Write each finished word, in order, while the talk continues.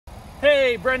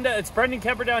Hey Brenda, it's Brendan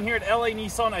Kemper down here at LA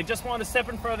Nissan. I just want to step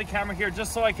in front of the camera here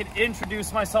just so I can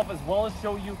introduce myself as well as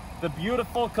show you the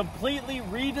beautiful, completely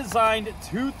redesigned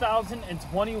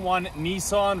 2021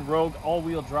 Nissan Rogue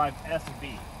all-wheel drive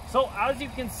SV. So as you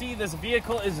can see, this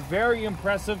vehicle is very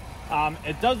impressive.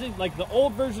 It doesn't, like the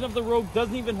old version of the Rogue,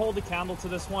 doesn't even hold a candle to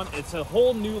this one. It's a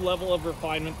whole new level of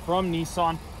refinement from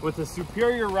Nissan with a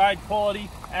superior ride quality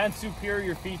and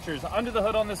superior features. Under the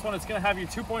hood on this one, it's going to have your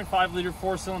 2.5 liter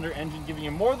 4-cylinder engine, giving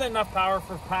you more than enough power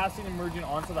for passing and merging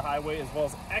onto the highway, as well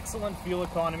as excellent fuel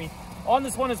economy. On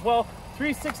this one as well,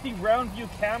 360 round view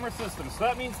camera system. So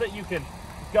that means that you've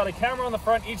got a camera on the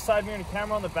front, each side mirror, and a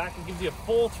camera on the back. It gives you a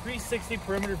full 360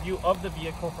 perimeter view of the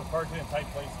vehicle for parking in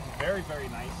tight places. Very, very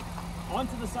nice.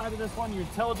 Onto the side of this one, your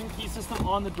intelligent key system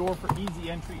on the door for easy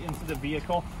entry into the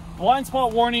vehicle. Blind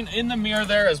spot warning in the mirror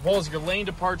there, as well as your lane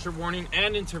departure warning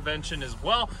and intervention as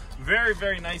well. Very,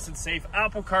 very nice and safe.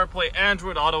 Apple CarPlay,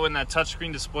 Android Auto in that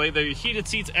touchscreen display there. Your heated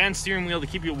seats and steering wheel to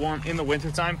keep you warm in the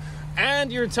wintertime.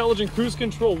 And your intelligent cruise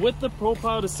control with the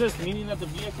ProPilot Assist, meaning that the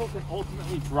vehicle can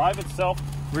ultimately drive itself,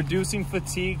 reducing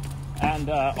fatigue and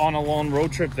on a long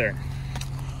road trip there.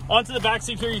 Onto the back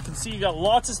seat here, you can see you got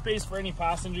lots of space for any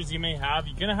passengers you may have.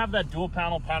 You're gonna have that dual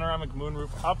panel panoramic moonroof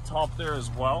up top there as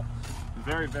well.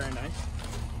 Very, very nice.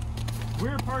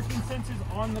 Rear parking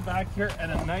sensors on the back here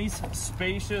and a nice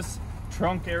spacious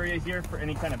trunk area here for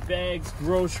any kind of bags,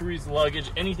 groceries, luggage,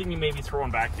 anything you may be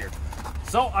throwing back here.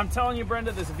 So I'm telling you,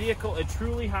 Brenda, this vehicle, it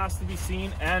truly has to be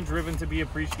seen and driven to be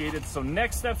appreciated. So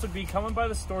next steps would be coming by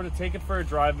the store to take it for a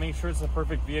drive, make sure it's the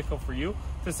perfect vehicle for you.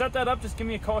 To set that up, just give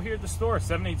me a call here at the store,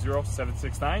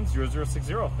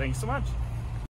 780-769-0060. Thanks so much.